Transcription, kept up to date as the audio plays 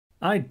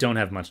I don't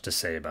have much to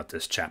say about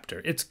this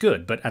chapter. It's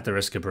good, but at the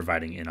risk of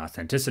providing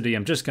inauthenticity,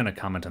 I'm just going to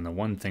comment on the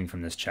one thing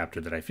from this chapter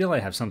that I feel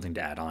I have something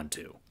to add on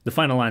to. The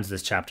final lines of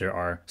this chapter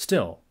are,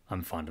 "Still,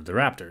 I'm fond of the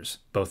raptors,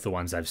 both the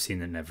ones I've seen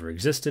that never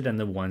existed and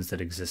the ones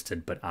that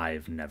existed but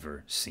I've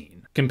never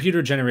seen.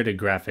 Computer-generated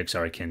graphics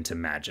are akin to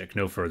magic,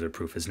 no further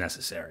proof is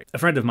necessary." A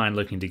friend of mine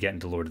looking to get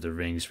into Lord of the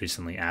Rings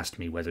recently asked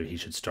me whether he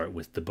should start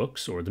with the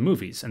books or the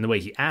movies, and the way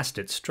he asked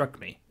it struck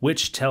me.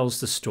 Which tells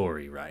the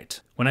story right?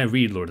 When I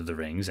read Lord of the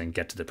Rings and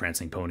get to the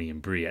Prancing Pony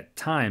and Bree, at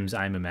times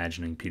I'm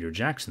imagining Peter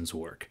Jackson's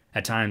work.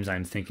 At times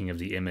I'm thinking of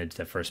the image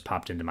that first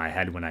popped into my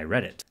head when I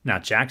read it.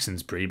 Not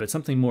Jackson's Bree, but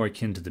something more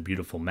akin to the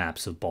beautiful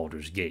maps of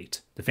Baldur's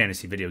Gate, the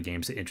fantasy video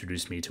games that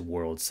introduced me to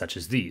worlds such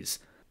as these.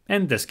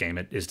 And this game,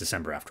 it is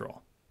December after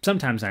all.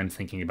 Sometimes I'm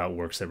thinking about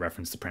works that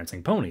reference the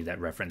Prancing Pony,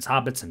 that reference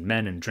hobbits and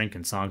men and drink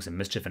and songs and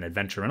mischief and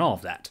adventure and all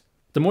of that.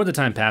 The more the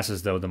time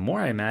passes, though, the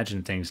more I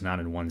imagine things not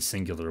in one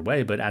singular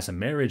way, but as a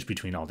marriage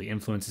between all the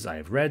influences I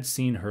have read,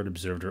 seen, heard,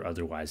 observed, or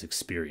otherwise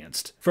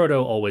experienced.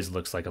 Frodo always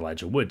looks like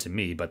Elijah Wood to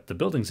me, but the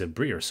buildings of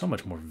Bree are so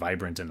much more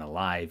vibrant and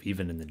alive,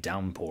 even in the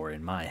downpour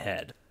in my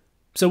head.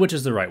 So which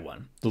is the right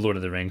one? The Lord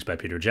of the Rings by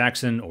Peter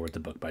Jackson, or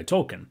the book by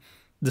Tolkien?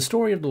 The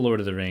story of The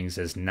Lord of the Rings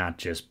is not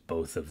just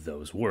both of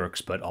those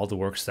works, but all the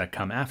works that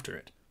come after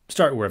it.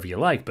 Start wherever you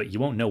like, but you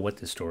won't know what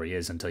this story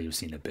is until you've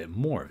seen a bit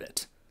more of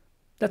it.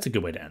 That's a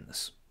good way to end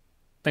this.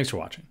 Thanks for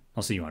watching.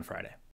 I'll see you on Friday.